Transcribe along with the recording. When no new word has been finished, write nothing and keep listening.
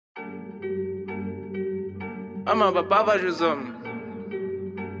I'm a papa do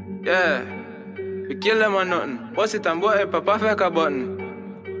something. Yeah. We kill them or nothing. What's it and boy, papa fake a button.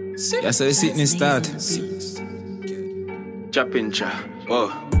 Yeah, so it's sitting start. TrapIntra.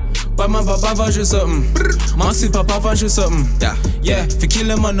 Oh. But my papa va jouer something. Maxi papa va jouer something. Yeah, fi kill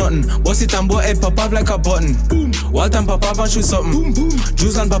them or nothing. Boss it and boy head papa like a button. Walton papa va jouer something.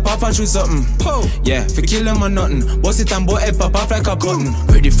 Juice and papa va jouer something. Yeah, fi kill them or nothing. Boss it and boy head papa like a button.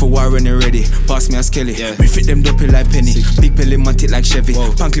 Ready for war when they ready. Pass me a skelly. Me fit them dopey like penny. Big belly mantic like Chevy.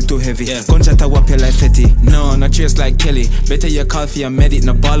 Pan clip too heavy. Gunshot a wapper like Fetty. No, not cheers like Kelly. Better you call for your medic.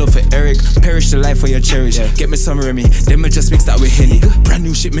 No ball for Eric. Perish the life for your cherish. Get me some Remy. Then me just mix that with Henny. Brand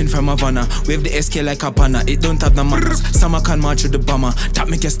new shipment from Havana. Wave the ESCO like a panna. It don't have no manners. Summer can march with the bomber. That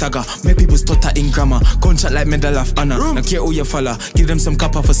make you stagger. Make people stutter in grammar. Gunshot like Medal of Honor. No care who you follow. Give them some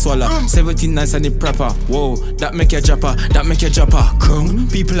copper for swallow. 17 nights and it proper. Whoa, that make you dropper. That make you dropper. Crumb.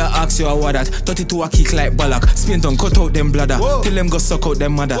 People are ask you what that. 32 a kick like Balak. Spin down, cut out them bladder. Till them go suck out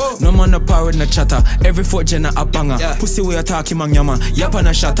them mother. No man no power with no chatter. Every 4th gen a banger. Pussy way you talking man yama. Yap and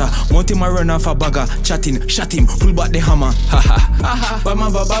a shatter. Want him a run off a bagger. Chatting, shot him, pull back the hammer. Haha. But my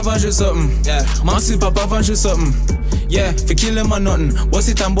papa va jouer something. Maxi papa va jouer something. Yeah, fi kill him or nothing. Boss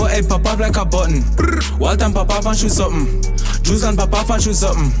it and boy head papa like a button. Walton papa va jouer something. Juice and papa va jouer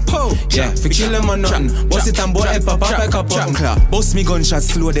something. Yeah, fi kill him or nothing. Boss it and boy head papa like a button. Boss me gunshot,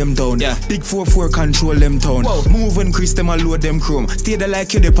 slow them down. Big 4-4 control them town. Move and crease them and load them chrome. Stay there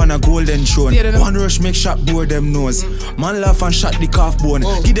like you dip on a golden throne. One rush make shot bore them nose. Man laugh and shot the calf bone.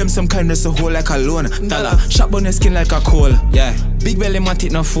 Give them some kindness to hold like a loan. Dollar, shot on their skin like a coal. Yeah, big belly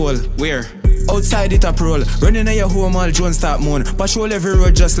matic no fall. Where? Outside it up roll. Running at your home all Jones start moan. Patrol every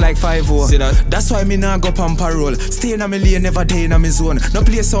road just like 5-0. See that? That's why me nah go on parole. Stay in a me lane, never day in a me zone. No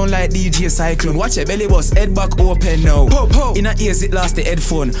play sound like DJ Cyclone. Watch it belly bus, head back open now. In a ears it lost the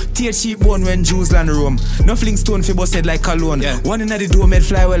headphone. Tear cheap bone when Jews land roam. No fling stone fi bust head like cologne. One in a the dome head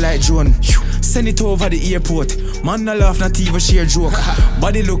fly well like drone. Send it over the airport. Man no laugh, not even share joke.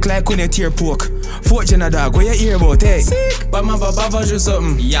 Body look like when you tear pork. 4th gen a dog, where you hear about, hey? Sick. But my papa va jouer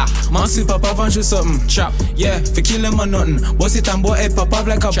something. Yeah, Maxi papa va jouer something. Trap. Yeah, fi kill him or nothing. Boss it and boy head papa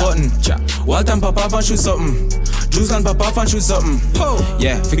like a button. Walton papa va jouer something. Juice and papa va jouer something.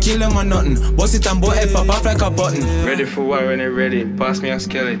 Yeah, fi kill him or nothing. Boss it and boy head papa like a button. Ready for war when they ready. Pass me a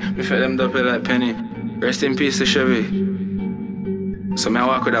skelly. Me fit them dopey like Penny. Rest in peace to Chevy. So me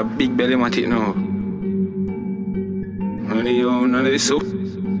walk with a big belly matic now. None of this soup.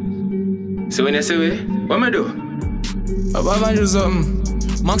 So when you say we, what me do? Papa va jouer something.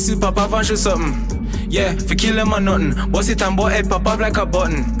 Maxi papa va jouer something. Yeah, fi kill him or nothing. Boss it and boy head papa like a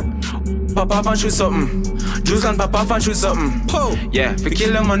button. Papa va jouer something. Juice and papa va jouer something. Yeah, fi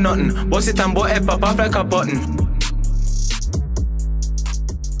kill him or nothing. Boss it and boy head papa like a button.